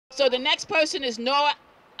So the next person is Nora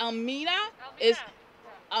Almeida.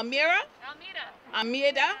 Almeida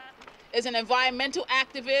is an environmental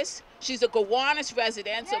activist. She's a Gowanus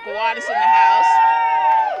resident, so Gowanus in the house.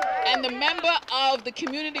 And the member of the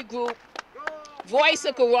community group, Voice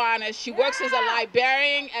of Gowanus. She works as a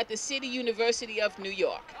librarian at the City University of New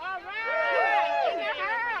York.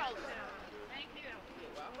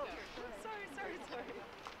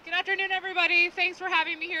 Good afternoon, everybody. Thanks for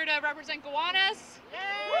having me here to represent Gowanus,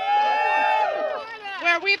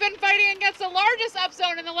 where we've been fighting against the largest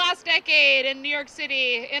upzone in the last decade in New York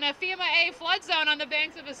City in a FEMA A flood zone on the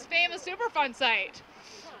banks of a famous Superfund site.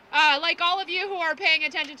 Like all of you who are paying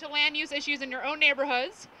attention to land use issues in your own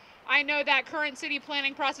neighborhoods, I know that current city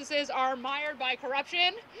planning processes are mired by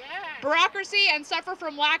corruption, bureaucracy, and suffer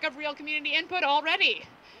from lack of real community input already.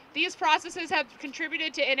 These processes have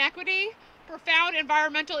contributed to inequity, profound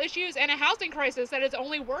environmental issues, and a housing crisis that has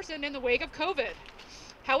only worsened in the wake of COVID.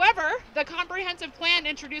 However, the comprehensive plan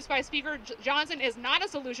introduced by Speaker Johnson is not a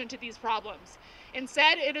solution to these problems.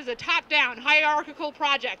 Instead, it is a top-down, hierarchical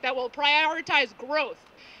project that will prioritize growth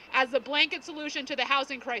as the blanket solution to the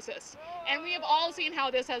housing crisis. And we have all seen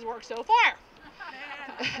how this has worked so far.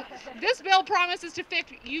 This bill promises to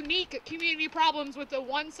fix unique community problems with a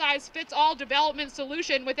one-size-fits-all development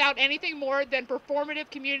solution without anything more than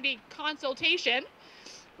performative community consultation,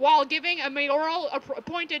 while giving a mayoral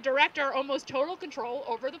appointed director almost total control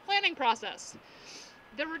over the planning process.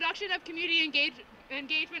 The reduction of community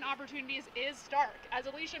engagement opportunities is stark. As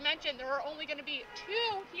Alicia mentioned, there are only going to be 2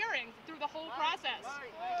 hearings through the whole process.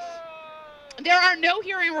 There are no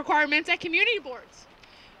hearing requirements at community boards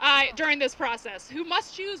during this process, who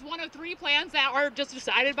must choose one of 3 plans that are just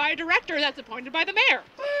decided by a director that's appointed by the mayor.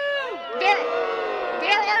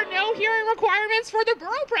 There are no hearing requirements for the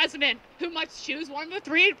borough president, who must choose one of the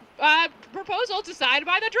 3 proposals decided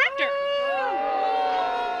by the director.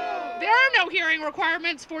 There are no hearing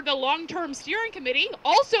requirements for the long-term steering committee,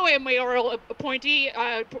 also a mayoral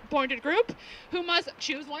appointed group, who must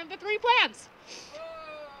choose one of the 3 plans.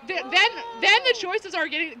 Then the choices are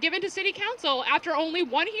given to city council after only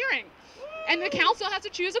 1 hearing. And the council has to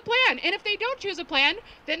choose a plan. And if they don't choose a plan,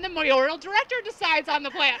 then the mayoral director decides on the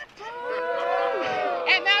plan.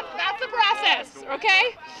 And that's the process,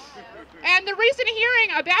 okay? And the recent hearing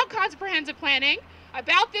about comprehensive planning,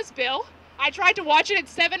 about this bill, I tried to watch it, it's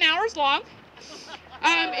 7 hours long,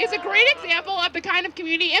 is a great example of the kind of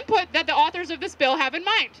community input that the authors of this bill have in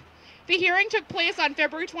mind. The hearing took place on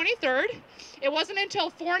February 23rd. It wasn't until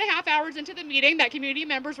 4.5 hours into the meeting that community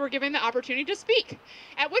members were given the opportunity to speak,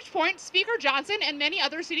 at which point Speaker Johnson and many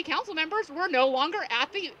other city council members were no longer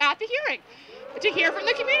at the hearing to hear from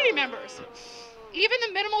the community members. Even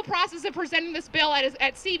the minimal process of presenting this bill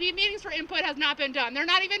at CB meetings for input has not been done. They're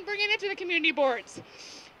not even bringing it to the community boards.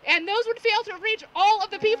 And those would fail to reach all of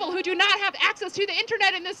the people who do not have access to the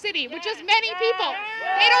internet in this city, which is many people.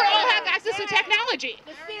 They don't all have access to technology.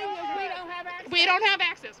 The seniors, we don't have access. We don't have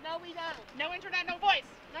access. No, we don't. No internet, no voice.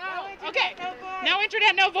 No. Okay. No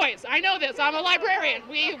internet, no voice. I know this. I'm a librarian.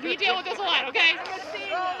 We deal with this a lot, okay?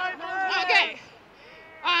 Okay.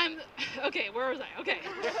 Okay, where was I? Okay.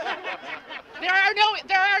 There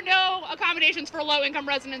are no accommodations for low-income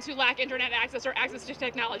residents who lack internet access or access to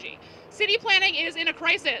technology. City planning is in a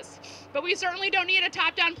crisis, but we certainly don't need a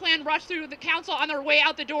top-down plan rushed through the council on their way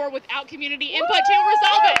out the door without community input to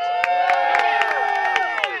resolve it.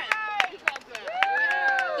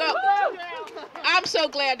 So, I'm so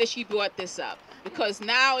glad that she brought this up, because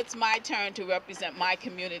now it's my turn to represent my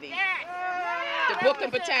community, the Brooklyn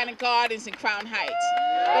Botanic Gardens in Crown Heights.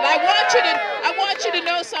 But I want you to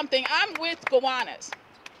know something. I'm with Gowanus,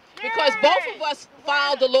 because both of us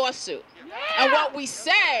filed a lawsuit. And what we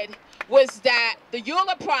said was that the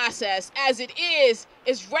EULA process, as it is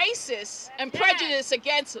racist and prejudiced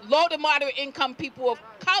against low to moderate income people of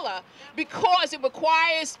color, because it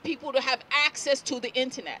requires people to have access to the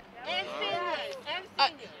internet.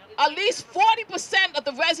 At least 40% of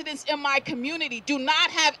the residents in my community do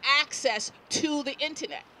not have access to the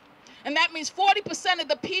internet. And that means 40% of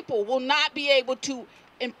the people will not be able to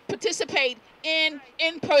participate in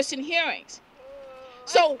in-person hearings.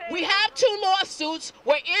 So we have 2 lawsuits.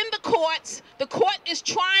 We're in the courts. The court is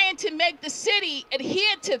trying to make the city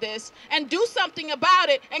adhere to this and do something about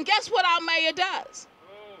it. And guess what our mayor does?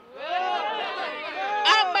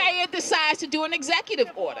 Our mayor decides to do an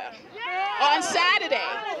executive order on Saturday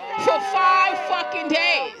for 5 fucking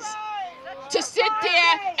days to sit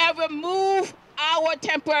there and remove our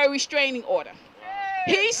temporary restraining order.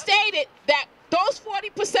 He stated that those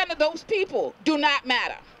 40% of those people do not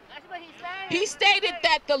matter. That's what he said. He stated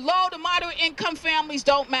that the low to moderate income families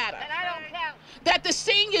don't matter. And I don't that the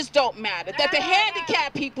seniors don't matter, that the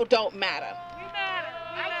handicapped people don't matter.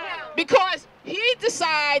 Because he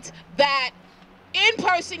decides that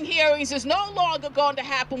in-person hearings is no longer going to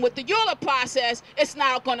happen with the EULA process. It's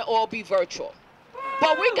now going to all be virtual.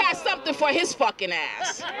 But we got something for his fucking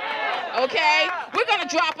ass, okay? We're going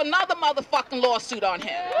to drop another motherfucking lawsuit on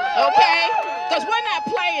him, okay? Because we're not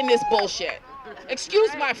playing this bullshit.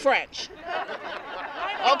 Excuse my French.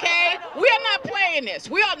 Okay? We are not playing this.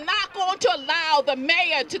 We are not going to allow the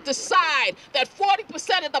mayor to decide that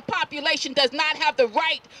 40% of the population does not have the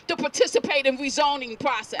right to participate in rezoning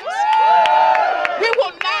process. We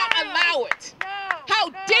will not allow it. How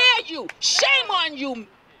dare you? Shame on you,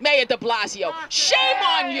 Mayor de Blasio. Shame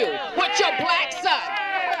on you with your black son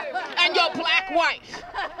and your black wife,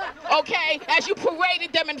 okay, as you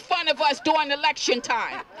paraded them in front of us during election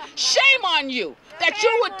time. Shame on you that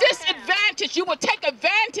you would disadvantage, you would take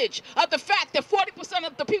advantage of the fact that 40%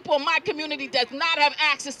 of the people in my community does not have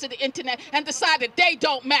access to the internet and decide that they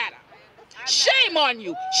don't matter. Shame on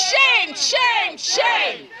you. Shame, shame,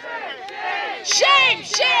 shame. Shame,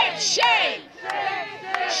 shame, shame.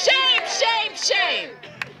 Shame, shame, shame.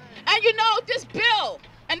 And you know, this bill,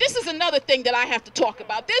 and this is another thing that I have to talk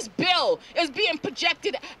about, this bill is being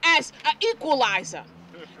projected as an equalizer,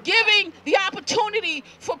 giving the opportunity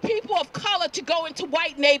for people of color to go into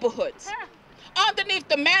white neighborhoods underneath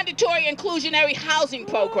the mandatory inclusionary housing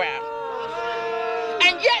program.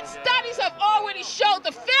 And yet studies have already showed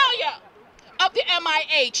the failure of the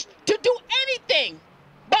MIH to do anything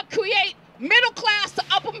but create middle class to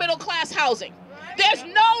upper middle class housing. There's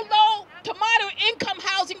no low to moderate income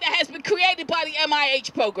housing that has been created by the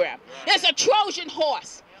MIH program. It's a Trojan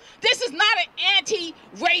horse. This is not an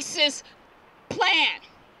anti-racist plan.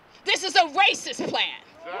 This is a racist plan.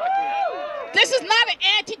 This is not an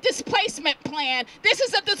anti-displacement plan. This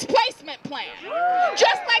is a displacement plan.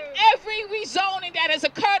 Just like every rezoning that has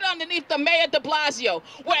occurred underneath the Mayor de Blasio,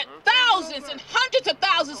 where thousands and hundreds of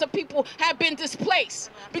thousands of people have been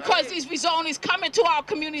displaced because these rezonings come into our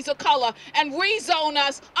communities of color and rezone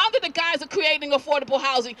us under the guise of creating affordable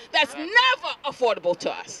housing that's never affordable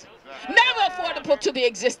to us. Never affordable to the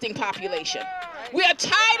existing population. We are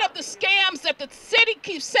tired of the scams that the city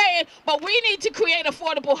keeps saying, but we need to create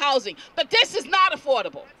affordable housing. But this is not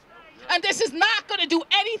affordable. And this is not going to do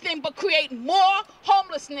anything but create more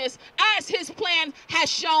homelessness, as his plan has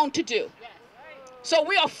shown to do. So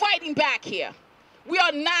we are fighting back here. We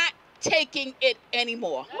are not taking it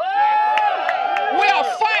anymore. We are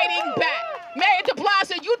fighting back. Mayor de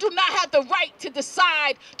Blasio, you do not have the right to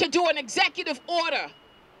decide to do an executive order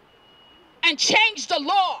and change the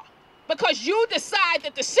law because you decide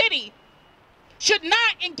that the city should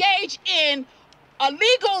not engage in a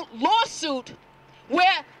legal lawsuit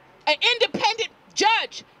where an independent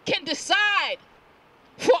judge can decide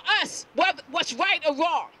for us what's right or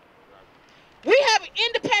wrong. We have an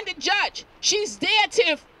independent judge. She's there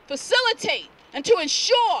to facilitate and to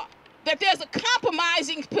ensure that there's a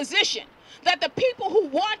compromising position, that the people who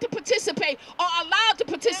want to participate are allowed to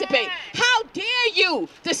participate. How dare you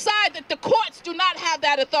decide that the courts do not have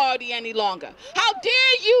that authority any longer? How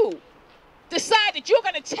dare you decide that you're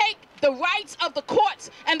going to take the rights of the courts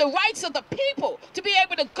and the rights of the people to be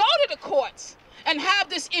able to go to the courts and have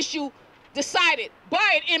this issue decided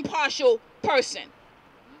by an impartial person?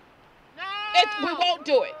 We won't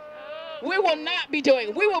do it. We will not be doing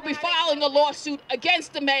it. We will be filing a lawsuit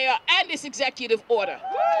against the mayor and this executive order.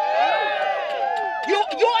 You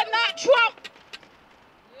are not Trump.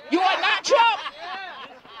 You are not Trump.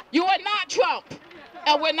 You are not Trump.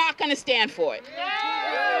 And we're not going to stand for it.